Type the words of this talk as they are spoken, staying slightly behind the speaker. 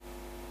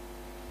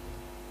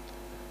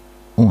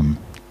Un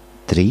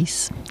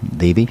 3,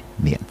 2,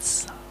 1.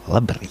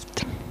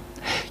 Labrīt.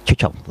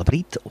 Čau,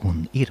 labrīt,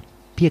 un ir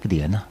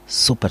piekdiena,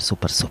 super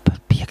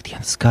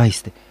piekdiena,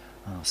 skaisti.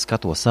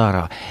 Skatos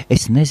ārā.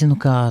 Es nezinu,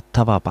 kā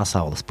tavā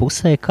pasaules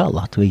pusē, kā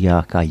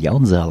Latvijā, kā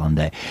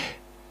Jaunzēlandē.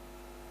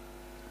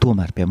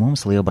 Tomēr pie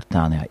mums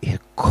Lielbritānijā ir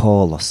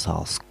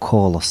kolosāls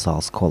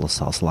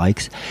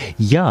laiks.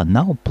 Jā,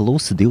 nav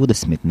plus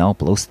 20, nav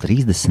plus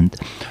 30.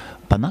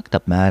 Panakt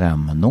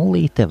apmēram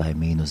 0 vai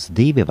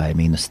 -2 vai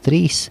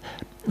 -3.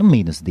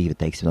 -2,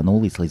 teiksim, no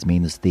 0 līdz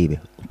 -2.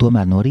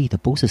 Tomēr no rīta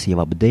puses jau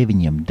ap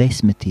 9,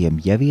 10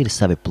 jau ir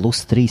savi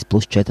plus 3,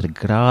 plus 4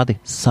 grādi,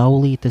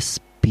 saulītes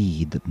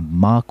spīd,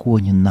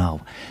 mākoņu nav.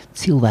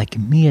 Cilvēki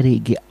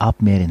mierīgi,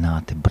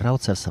 apmierināti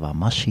brauc ar savām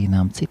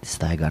mašīnām, citi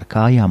staigā ar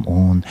kājām,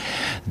 un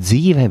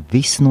dzīve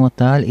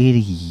visnotaļ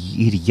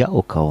ir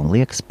jauka, un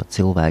liekas pat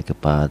cilvēki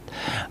pat,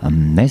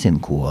 nezinu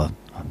ko,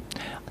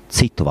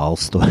 citu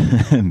valstu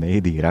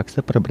mēdī raksta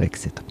par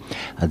Brexitu.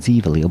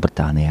 Dzīve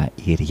Lielbritānijā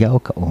ir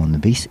jauka,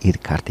 un viss ir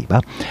kārtībā.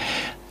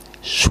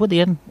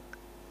 Šodien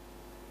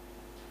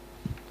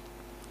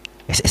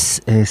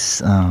es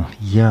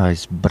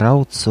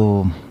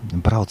braucu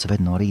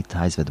no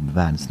rīta, aizvedu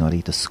bērnus no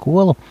rīta uz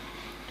skolu,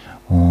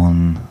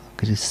 un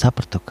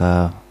sapratu,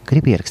 ka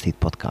gribu ierakstīt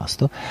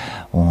podcastu,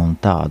 un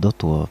tādu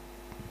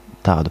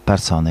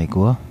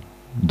personīgo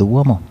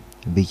domu,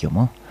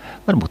 vijumu,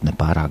 varbūt ne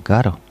pārāk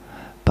garu,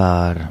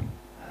 par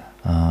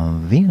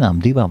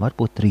 1, 2,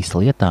 varbūt 3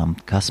 lietām,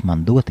 kas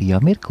man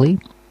dotajā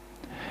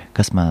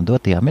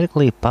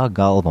mirklī pa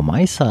galvu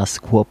maisās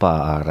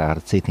kopā ar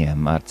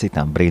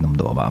citām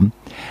brīnumdomām,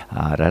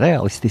 ar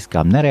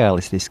realistiskām,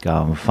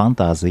 nerealistiskām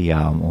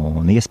fantāzijām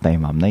un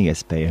iespējamām,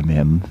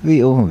 neiespējamiem,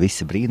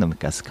 visi brīnumi,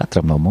 kas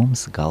katram no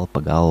mums galvu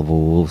pa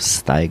galvu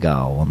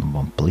staigā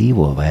un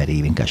plīvo, vai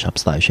arī vienkārši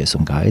apstājušies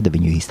un gaida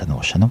viņu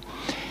īstenošanu.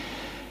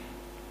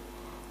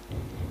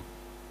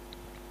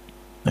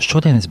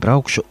 Šodien es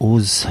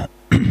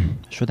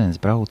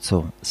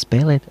braucu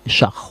spēlēt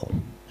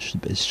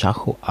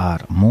šahu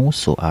ar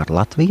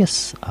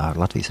Latvijas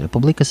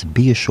Republikas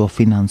bijušo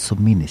finansu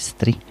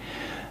ministri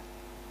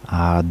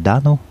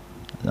Dana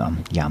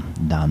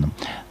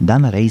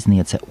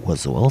Reizniece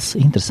Ozols.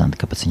 Interesanti,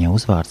 kāpēc viņa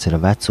uzvārds ir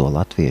veco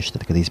latviešu,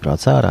 tad, kad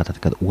izbrauc ārā,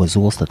 tad, kad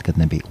Ozols, tad, kad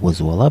nebija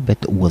Ozola,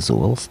 bet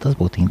Ozols, tas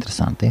būtu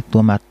interesanti.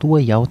 Tomēr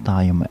to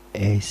jautājumu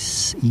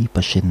es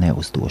īpaši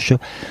neuzdošu.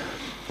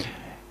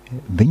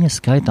 Viņa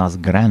skaitās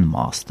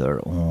Grandmaster,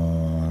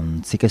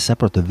 un, cik es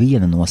saprotu,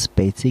 viena no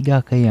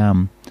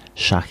spēcīgākajām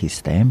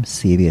šahistēm,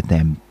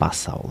 sievietēm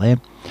pasaulē.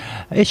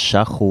 Es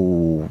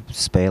šahu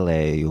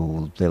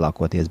spēlēju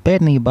lielākoties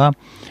bērnībā,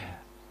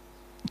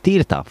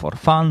 tīri tā for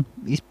fun,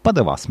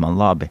 padavās man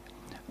labi,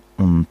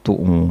 un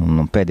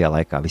pēdējā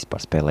laikā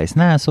vispār spēlējis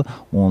neesmu,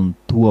 un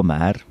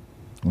tomēr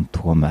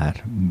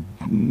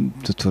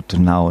tur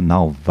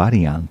nav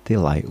varianti,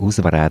 lai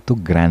uzvarētu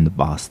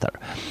Grandmaster.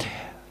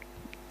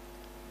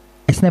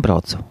 Es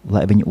nebraucu,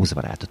 lai viņu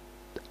uzvarētu.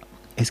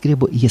 Es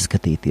gribu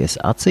ieskatīties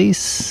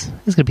acīs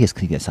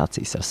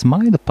ar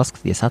smaidu,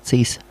 paskatīties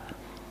acīs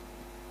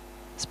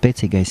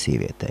spēcīgai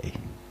sievietei.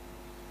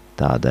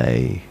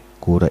 Tādai,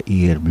 kura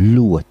ir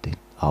ļoti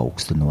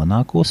augstu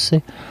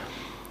nonākusi.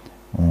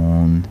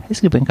 Un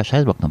es gribu vienkārši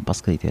aizbraukt un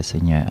paskatīties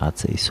viņai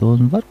acīs.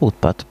 Un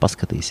varbūt pat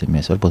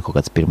paskatīsimies, varbūt kaut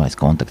kāds pirmais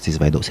kontakts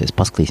izveidosies,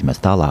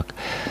 paskatīsimies tālāk.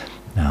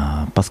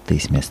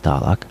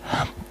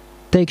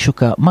 Teikšu,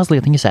 ka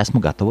mazliet es esmu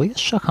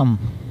gatavojies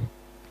šaham.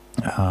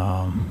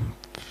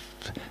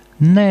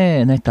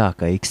 Ne tā,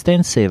 ka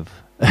ekstensīvi,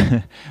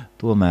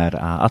 tomēr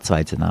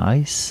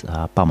atsvaicinājis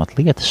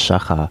pamatlietas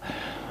šahā.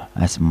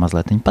 Esmu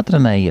mazliet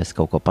patrenējies,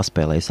 kaut ko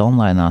paspēlējis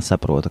online,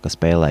 saprotu, ka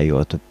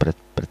spēlējot pret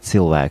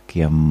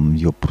cilvēkiem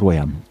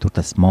joprojām tur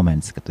tas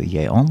moments, kad tu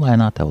ieej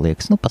online, tev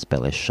liekas,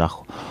 paspēlēs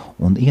šahu,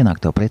 un ienāk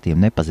tev pretīm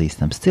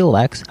nepazīstams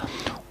cilvēks,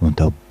 un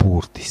tev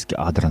burtiski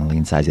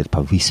adrenalīns aiziet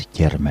pa visu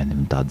ķermeni,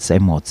 un tādas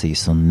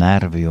emocijas un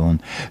nervi, un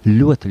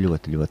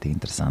ļoti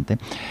interesanti.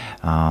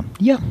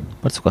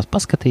 Var sakot,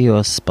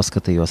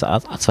 paskatījos,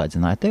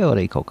 atsvaidzināju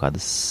teoriju, kaut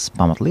kādas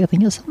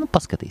pamatlietiņas,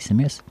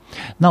 paskatīsimies.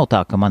 Nav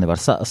tā, ka mani var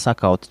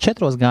sakaut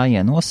 4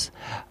 gājienos,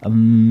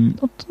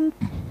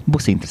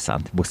 būs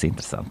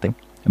interesanti.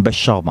 Bez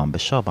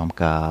šaubām,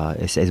 ka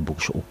es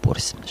būšu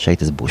upuris. Šeit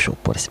es būšu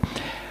upuris.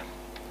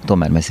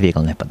 Tomēr mēs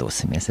viegli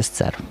nepadosimies, es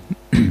ceru.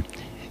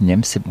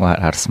 Ņemsim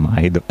ar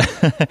smaidu.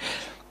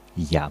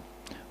 Jā.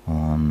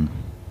 Un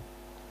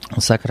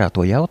sakarā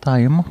to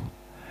jautājumu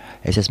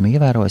es esmu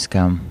ievērojis,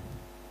 ka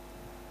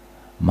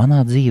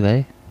manā dzīvē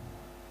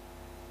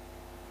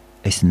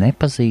es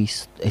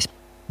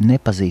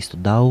nepazīstu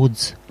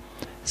daudz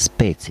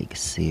spēcīgas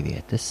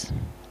sievietes.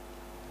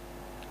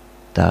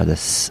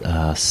 Tādas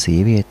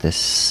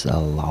sievietes,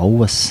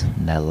 lauvas,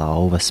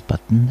 nelauvas,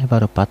 pat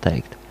nevaru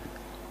pateikt.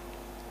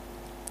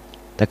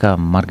 Tā kā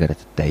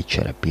Margareta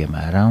Teičere,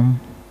 piemēram,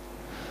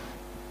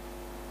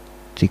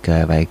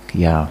 tikai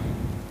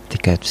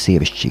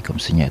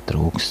sievišķīgums viņai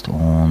trūkst.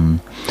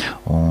 Un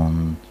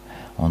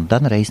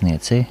Dana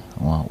Reiznieci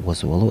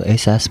Ozolu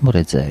es esmu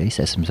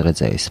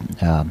redzējis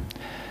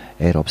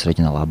Eiropas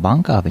reģionālā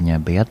bankā. Viņa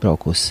bija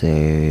atbraukusi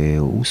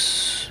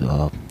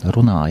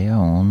runāja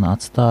un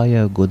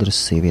atstāja gudras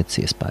sievietes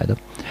iespaidu.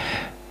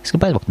 Es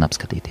gribu aizbraukt un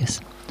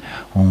apskatīties.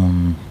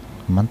 Un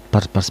man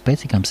par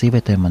spēcīgām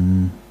sievietēm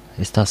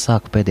es tā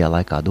sāku pēdējā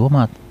laikā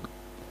domāt,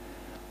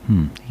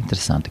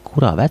 interesanti,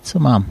 kurā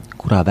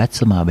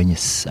vecumā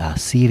viņas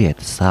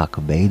sievietes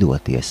sāka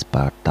veidoties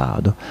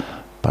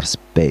par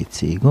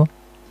spēcīgu,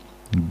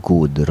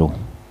 gudru,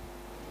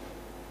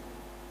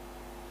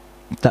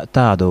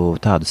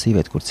 tādu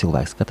sievieti, kur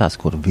cilvēks skatās,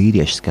 kur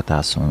vīrieši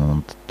skatās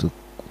un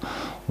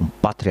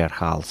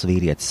patriarchāls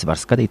vīrietis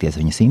var skatīties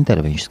viņas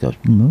intervijas, ka,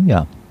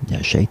 jā,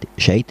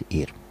 šeit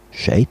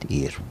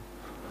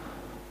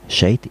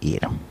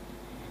ir.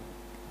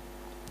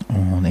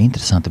 Un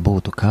interesanti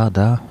būtu,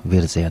 kādā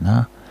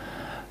virzienā,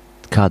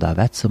 kādā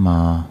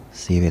vecumā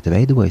sieviete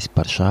veidojas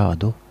par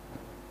šādu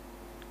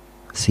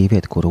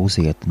sievieti, kur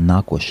uziet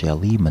nākošajā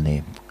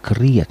līmenī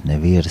krietni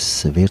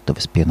virs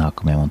virtuves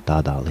pienākumiem un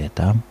tādā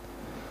lietām.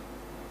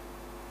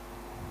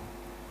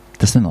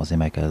 Tas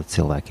nenozīmē, ka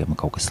cilvēkiem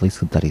kaut kas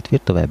slikts darīt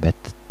virtuvē, bet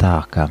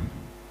tā, ka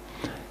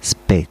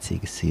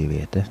spēcīga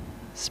sieviete,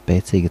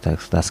 spēcīga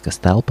tas,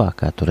 kas telpā,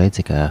 kā tu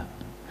redzi, ka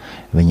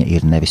viņa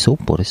ir nevis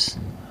upuris,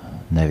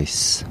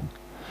 nevis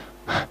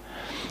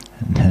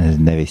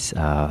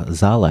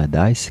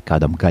zālēdājs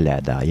kādam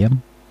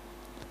gaļēdājam,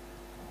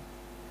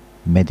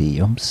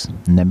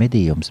 ne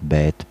medījums,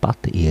 bet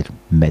pati ir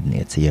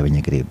medniece, ja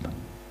viņa grib.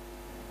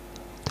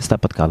 Tas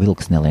tāpat kā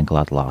vilks nelien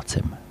klāt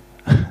lācim.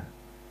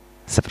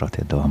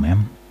 Saprotiet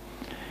domiem.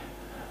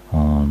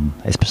 Un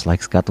es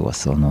pašlaik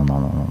skatos,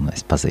 un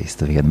es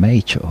pazīstu vienu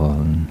meiču,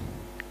 un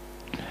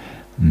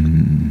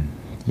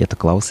ja tu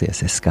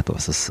klausies, es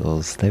skatos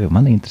uz tevi,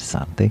 man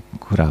interesanti,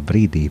 kurā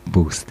brīdī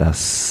būs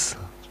tas,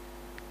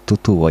 tu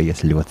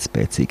tuvojies ļoti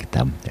spēcīgi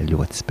tam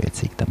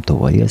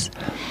tuvojies.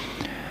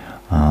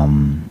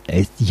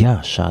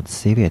 Jā, šādas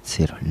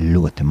sievietes ir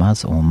ļoti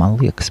maz, un man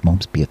liekas,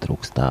 mums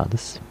pietrūkst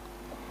tādas.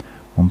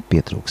 Un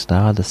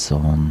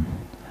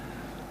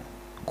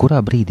kurā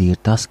brīdī ir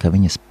tas, ka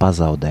viņas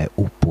pazaudē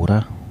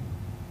upura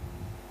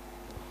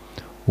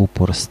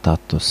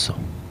statusu,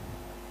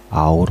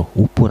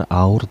 upura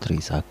auru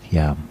drīzāk,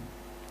 jā.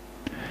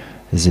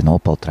 Es zinu,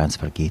 Opel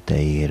Transfer GT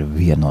ir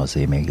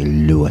viennozīmīgi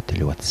ļoti,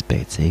 ļoti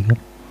spēcīga.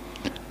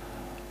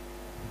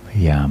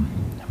 Jā,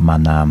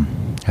 manā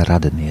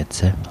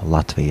radiniece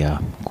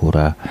Latvijā,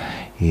 kura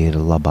ir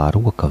labā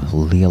roka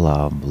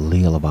lielas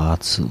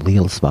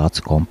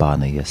vācu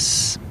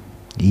kompānijas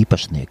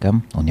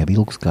īpašniekam, un jau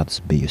ilgus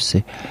gadus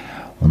bijusi,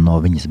 un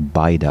no viņas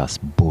baidās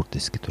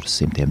burtiski tur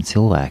 100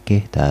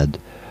 cilvēki, tad,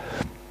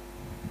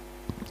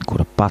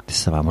 kura pati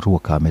savām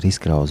rokām ir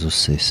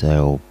izgrauzusi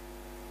sev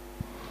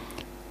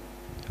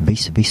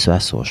visu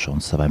esošu, un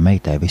savai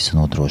meitai visu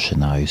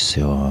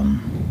nodrošinājusi, un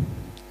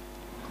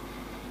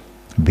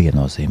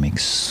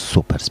viennozīmīgs,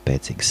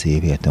 superspēcīga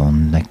sieviete,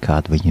 un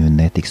nekād viņa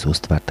netiks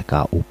uztverta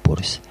kā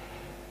upuris.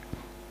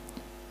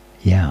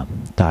 Jā,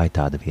 tā ir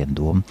tāda viena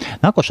doma.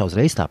 Nākošā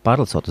uzreiz tā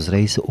pārlicot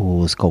uzreiz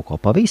uz kaut ko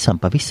pavisam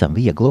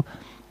vieglu.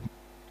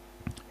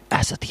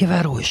 Esat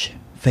ievērojuši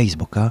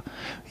Facebookā,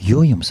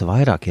 jo jums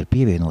vairāk ir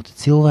pievienoti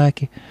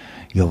cilvēki,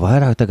 jo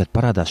vairāk tagad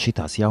parādās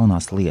šitās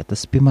jaunās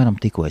lietas. Piemēram,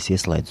 tikko es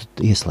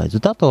ieslēdzu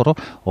datoru,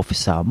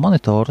 ofisā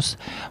monitorus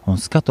un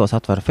skatos,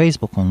 atveru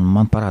Facebook un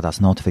man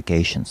parādās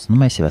notifications.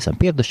 Mēs jau esam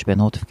pieraduši pie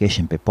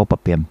notification, pie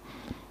pop-upiem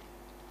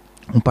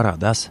un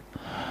parādās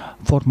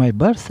For my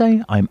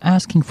birthday, I'm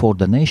asking for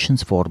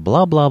donations for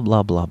blah, blah,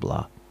 blah, blah,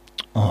 blah.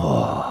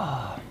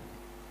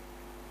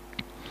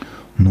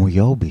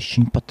 Jau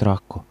bišķiņ pa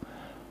traku.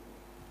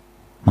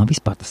 Man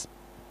vispār tas,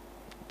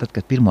 tad,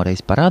 kad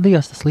pirmoreiz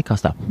parādījās, tas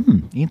likās tā,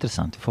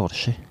 interesanti,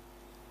 forši.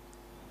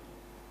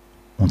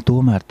 Un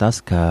tomēr tas,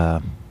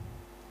 ka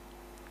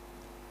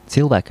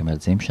cilvēkam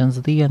ir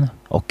dzimšanas diena,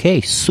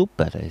 ok,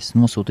 super, es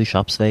nosūtīšu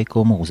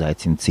apsveikumu,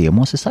 uzaicinu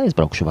ciemos, es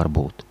aizbraukšu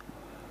varbūt.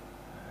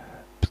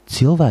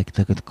 Cilvēki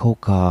tagad kaut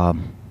kā,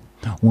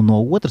 un no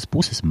otras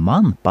puses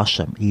man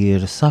pašam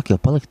sāk jau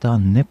palikt tā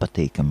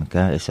nepatīkami,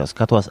 ka es jau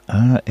skatos,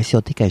 es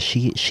jau tikai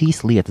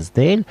šīs lietas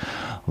dēļ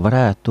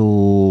varētu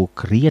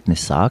krietni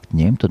sākt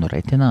ņemt un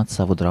retināt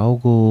savu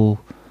draugu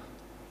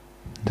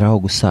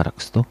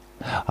sarakstu.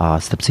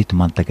 Starp citu,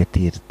 man tagad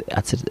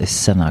es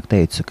senāk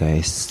teicu, ka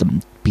es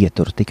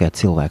pieturu tikai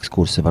cilvēkus,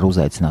 kurus var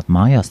uzaicināt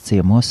mājās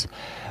ciemos.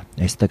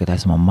 Es tagad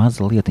esmu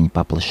mazlietiņi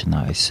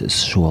paplašinājis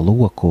šo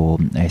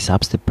loku, es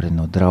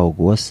apstiprinu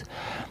draugos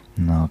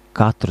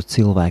katru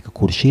cilvēku,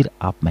 kurš ir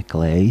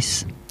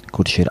apmeklējis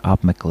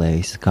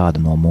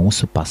kādu no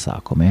mūsu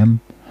pasākumiem.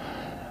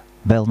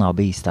 Vēl nav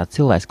bijis tāds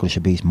cilvēks, kurš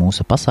ir bijis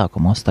mūsu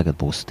pasākumos, tagad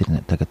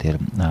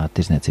ir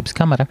Tirzniecības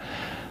kamera,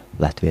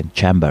 Latvian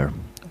Chamber,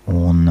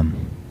 un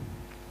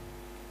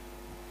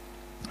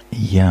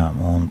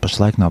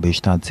pašlaik nav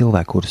bijuši tādi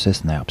cilvēki, kurus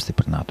es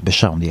neapstiprinātu. Bez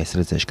šaubām, ja es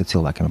redzēšu, ka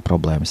cilvēkiem ir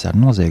problēmas ar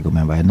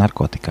noziegumiem vai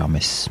narkotikām,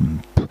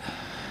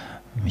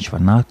 Viņš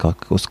var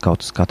nākt uz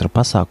katru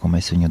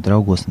pasākumu, es viņu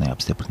draugos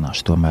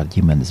neapstiprināšu. Tomēr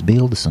ģimenes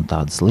bildes un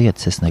tādas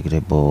lietas es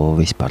negribu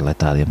vispār, lai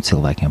tādiem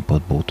cilvēkiem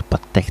būtu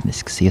pat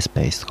tehniskas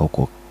iespējas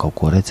kaut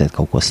ko redzēt,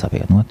 kaut ko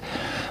savienot,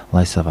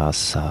 lai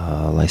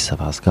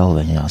savās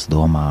galveņās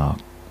domā,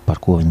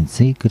 par ko viņi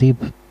dzīvi grib,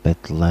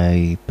 bet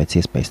lai pēc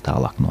iespējas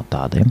tālāk no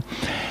tādiem.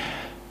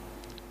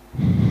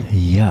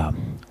 Jā,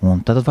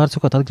 un tad var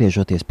sakot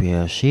atgriežoties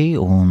pie šī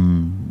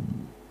un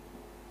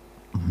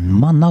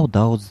man nav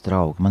daudz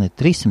draugu, man ir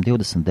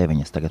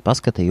 329, tagad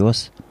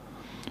paskatījos,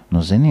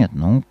 ziniet,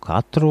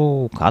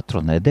 katru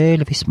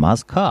nedēļu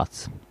vismaz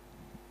kāds.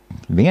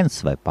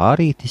 Viens vai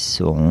pārītis,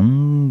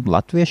 un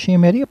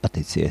latviešiem ir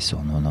iepaticies,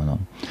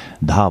 un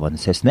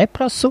dāvanas es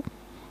neprasu,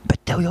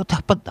 bet tev jau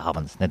tāpat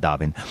dāvanas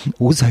nedāvina.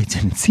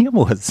 Uzaicini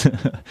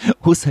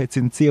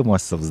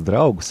ciemos savus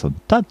draugus, un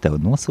tad tev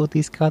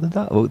nosūtīs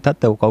tad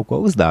tev kaut ko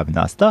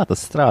uzdāvinās, tā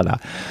tas strādā.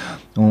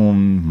 Un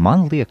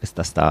man liekas,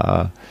 tas tā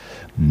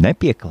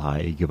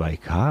nepieklājīgi vai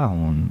kā,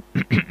 un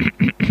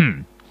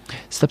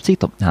starp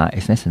citu,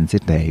 es nesen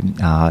dzirdēju,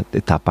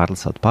 tā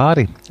pārlasot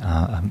pāri,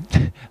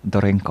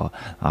 Dorenko,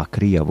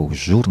 Krievu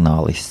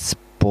žurnālists,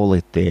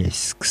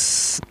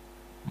 politisks,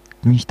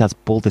 viņš tāds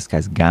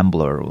politiskais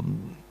gambler un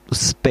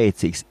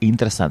spēcīgs,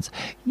 interesants.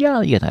 Jā,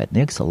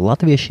 ienaidnieks,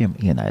 latviešiem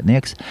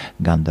ienaidnieks,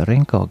 gan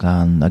Dorenko,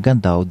 gan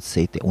daudz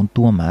citi, un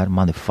tomēr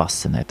mani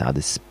fascinē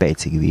tādi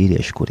spēcīgi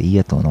vīrieši, kuri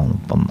iet un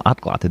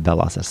atklāti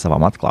dalās ar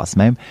savām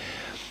atklāsmēm.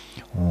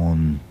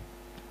 Un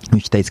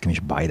viņš teica, ka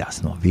viņš baidās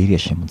no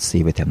vīriešiem un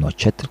sīvietiem no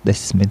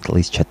 40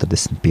 līdz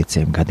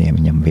 45 gadiem.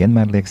 Viņam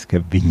vienmēr liekas,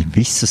 ka viņi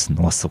visus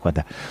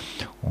nosoda.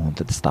 Un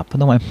tad es tā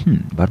padomāju,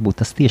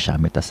 varbūt tas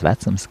tiešām ir tas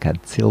vecums, kad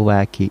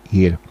cilvēki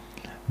ir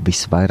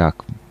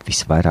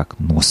visvairāk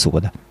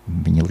nosoda.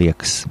 Viņi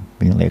liek,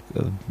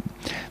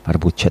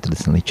 varbūt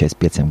 40 līdz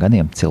 45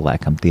 gadiem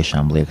cilvēkam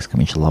tiešām liekas, ka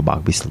viņš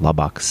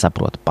vislabāk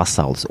saprot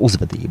pasaules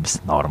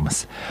uzvedības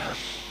normas.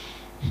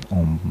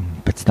 Un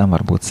pēc tam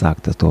varbūt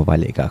sākt to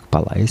vaļīgāk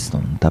palaist,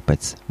 un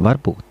tāpēc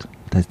varbūt,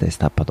 es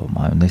tā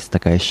padomāju, un es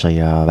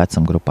šajā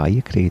vecuma grupā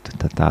iekrītu,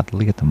 tad tāda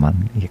lieta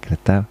man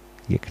iekrita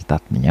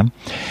atmiņam.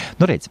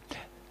 Redz,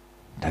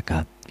 tā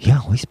kā, jā,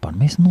 vispār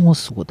mēs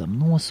nosodam,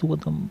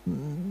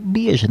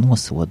 bieži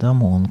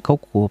nosodam, un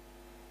kaut ko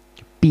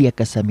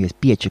piekasamies,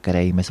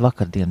 piečakarējamies.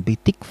 Vakardien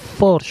bija tik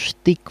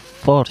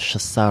forša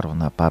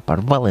saruna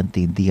par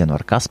Valentīnu dienu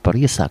ar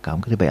Kasparu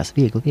iesākām, gribējās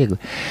viegli.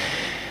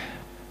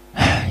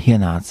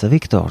 Ienāca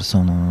Viktors,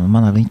 un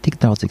man ar viņu tik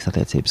draudzīgas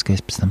attiecības, ka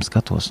es pēc tam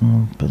skatos,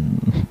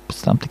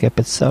 pēc tam tikai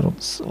pēc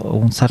sarunas,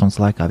 un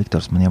sarunas laikā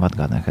Viktors man jau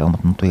atgādināja, ka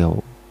Helmut, tu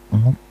jau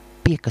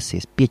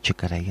piekasies,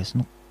 piečakarējies,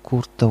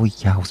 kur tev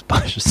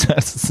jāuzpāžas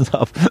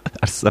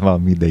ar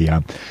savām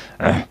idejām.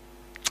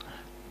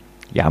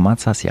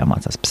 Jāmācās,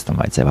 pēc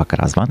tam vajadzēja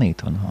vakarā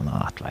zvanīt un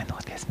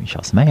atvainoties. Viņš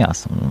jau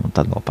smējās, un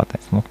tad vēl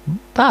pateica,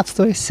 tāds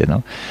tu esi,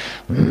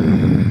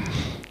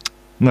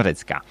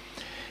 redz kā.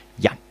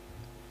 Jā.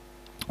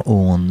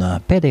 Un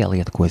pēdējā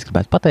lieta, ko es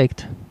gribētu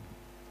pateikt,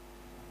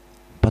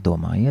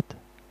 padomājiet,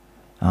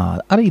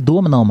 arī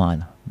doma nav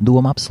mana,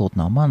 doma absolūti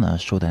nav mana,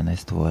 šodien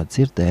es to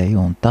dzirdēju,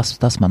 un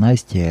tas man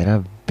aizķēra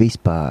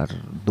vispār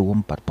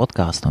doma par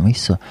podkāstu un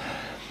visu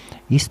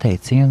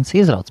izteiciens,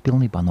 izrauc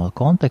pilnībā no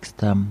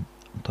konteksta,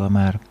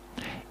 tomēr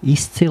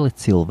izcili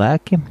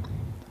cilvēki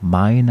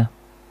maina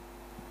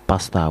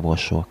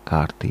pastāvošo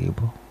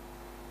kārtību.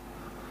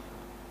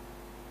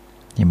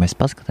 Ja mēs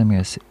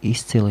paskatāmies,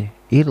 izcili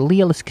ir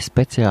lieliski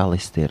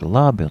speciālisti, ir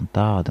labi un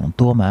tādi, un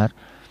tomēr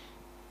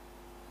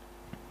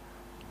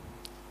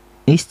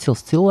izcils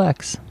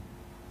cilvēks,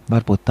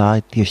 varbūt tā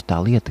ir tieši tā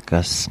lieta,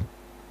 kas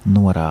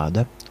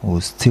norāda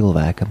uz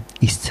cilvēka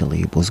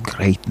izcilību, uz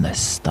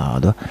greatness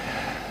tādu,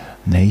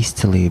 ne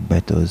izcilību,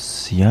 bet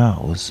uz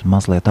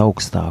mazliet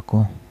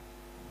augstāku.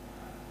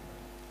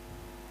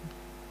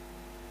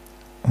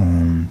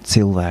 Un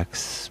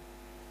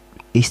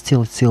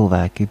izcili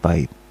cilvēki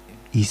vai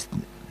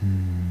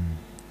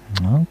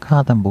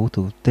kādam būtu,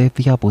 te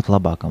jābūt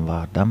labākam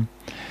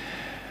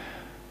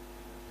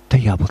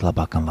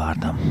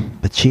vārdam,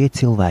 bet šie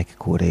cilvēki,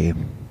 kuri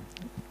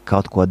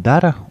kaut ko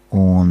dara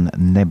un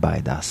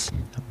nebaidās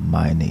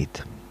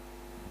mainīt,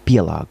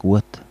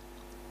 pielāgot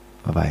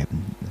vai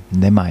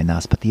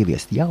nemainās pat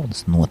ieviest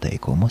jaunus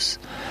noteikumus,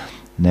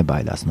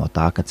 nebaidās no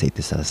tā, ka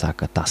citi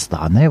saka, tas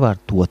tā nevar,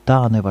 to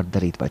tā nevar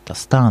darīt, vai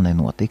tas tā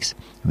nenotiks,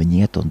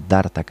 viņi iet un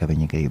dara tā, ka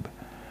viņi grib.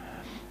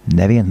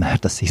 Nevienmēr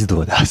tas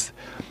izdodas,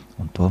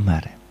 un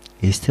tomēr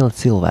izcili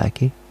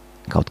cilvēki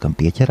kaut kam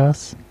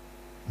pieķerās,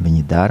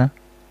 viņi dara,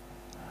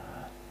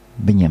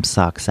 viņiem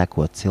sāk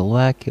sekot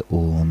cilvēki,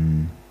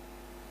 un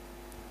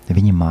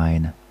viņi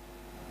maina.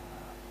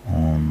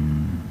 Un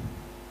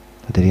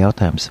tad ir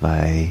jautājums,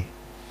 vai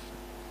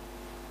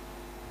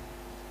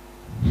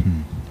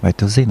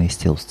tu zini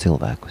izcilus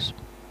cilvēkus?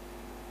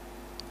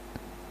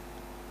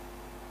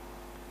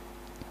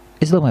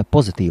 Es domāju,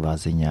 pozitīvā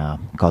ziņā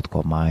kaut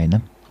ko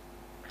maina,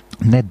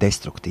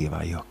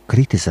 nedestruktīvā, jo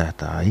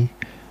kritizētāji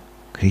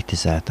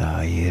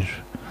ir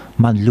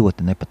Man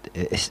ļoti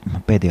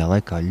man pēdējā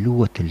laikā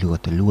ļoti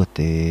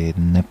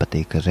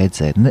nepatīk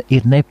redzēt,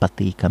 ir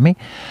nepatīkami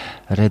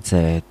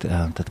redzēt,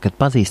 tad, kad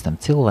pazīstam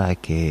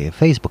cilvēki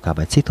Facebookā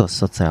vai citos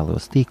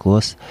sociālajos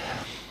tīklos,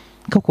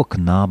 kaut ko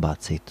knābā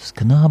citus,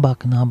 knābā,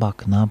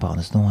 un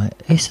es domāju,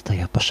 esi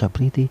tajā pašā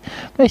brīdī,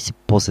 esi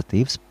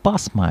pozitīvs,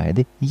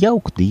 pasmaidi,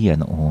 jauku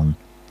dienu, un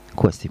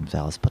ko es jums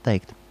vēlos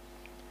pateikt?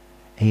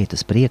 Ejiet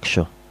uz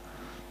priekšu,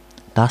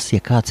 tas,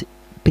 ja kāds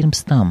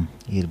pirms tam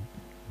ir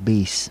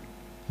bijis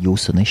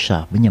jūsu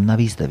nišā, viņam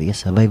nav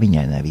izdevies, vai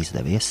viņai nav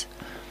izdevies,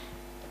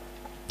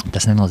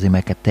 tas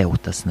nenozīmē, ka tev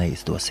tas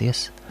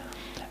neizdosies.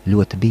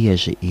 Ļoti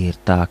bieži ir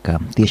tā, ka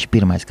tieši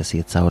pirmais, kas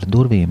iet cauri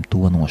durvīm,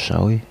 to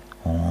nošauj,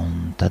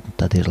 un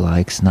tad ir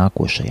laiks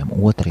nākošajam,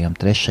 otrajam,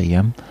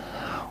 trešajam,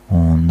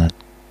 un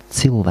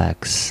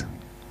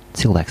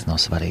cilvēks nav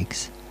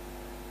svarīgs.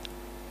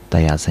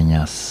 Tajā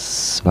ziņā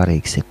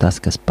svarīgs ir tas,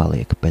 kas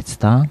paliek pēc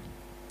tā,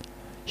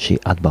 šī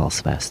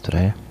atbalsta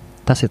vēsturē.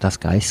 Tas ir tas,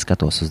 kā es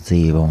skatos uz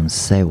dzīvi un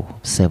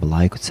sev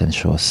laiku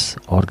cenšos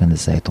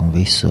organizēt un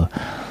visu.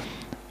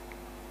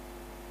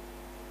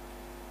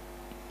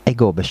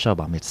 Ego bez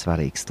šaubām ir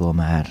svarīgs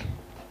tomēr.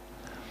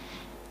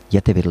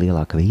 Ja tev ir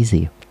lielāka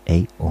vīzija,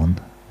 ej un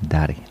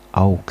dari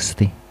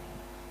augsti.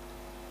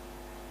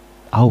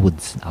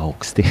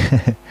 Augsti.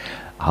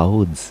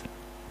 Audz.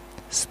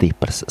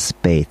 Stiprs,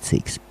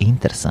 spēcīgs,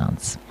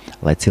 interesants,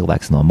 lai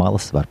cilvēks no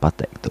malas var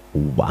pateikt,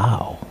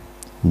 wow.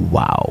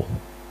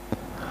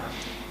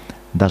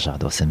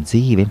 Dažādosim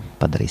dzīvi,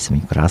 padarīsim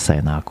viņu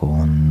krāsaināku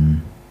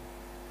un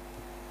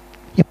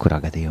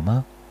jebkurā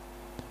gadījumā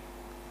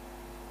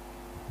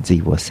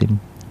dzīvosim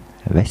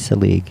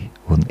veselīgi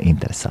un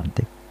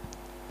interesanti.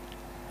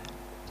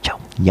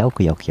 Čau!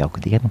 Jauku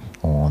dienu,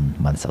 un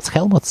mani sauc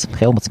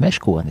Helmuts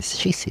Meškonis.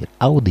 Šis ir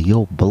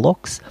audio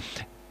blogs.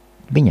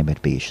 Viņam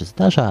ir bijušas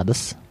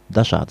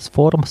dažādas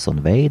formas un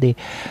veidi.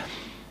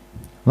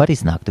 Var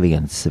iznākt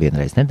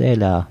vienreiz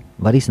nedēļā,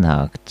 var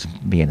iznākt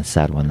viena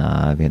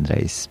sarunā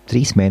vienreiz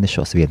 3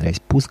 mēnešos, vienreiz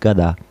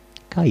pusgadā.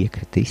 Kā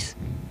iekritīs.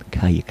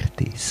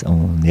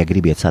 Un, ja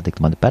gribiet satikt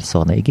mani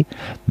personīgi,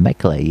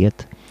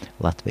 meklējiet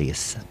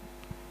Latviešu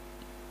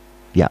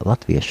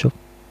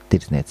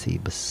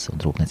tirdzniecības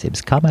un rūpniecības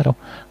kameru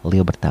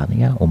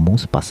Lielbritānijā, un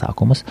mūsu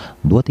pasākumus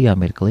dotajā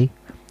mirklī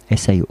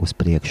es eju uz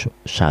priekšu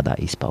šādā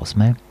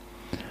izpausmē.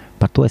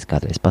 Par to es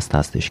kādreiz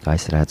pastāstīšu, kā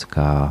es redzu,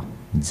 kā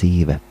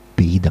dzīve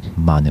bīda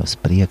mani uz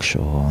priekšu,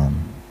 un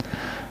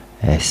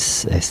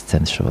es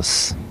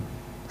cenšos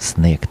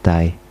sniegt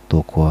tai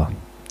to, ko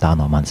tā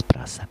no manis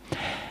prasa.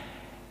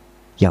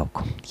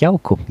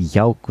 Jauku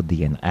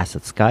dienu,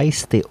 esat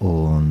skaisti,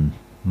 un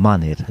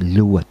man ir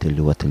ļoti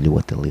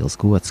liels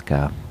gods,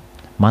 ka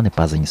mani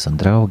paziņas un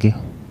draugi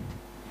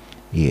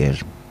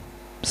ir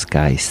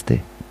skaisti,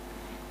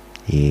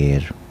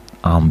 ir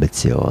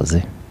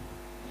ambiciozi,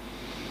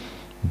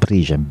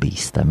 brīžam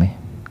bīstami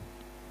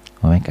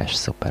un vienkārši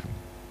super.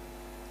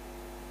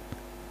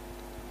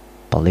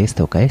 Paldies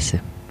tev, ka esi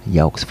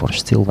jauks,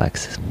 foršs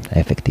cilvēks,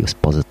 efektīvs,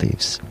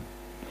 pozitīvs.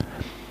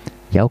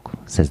 Jauku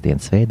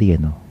sestdienas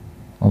svētdienu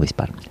un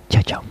vispār.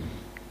 Čau!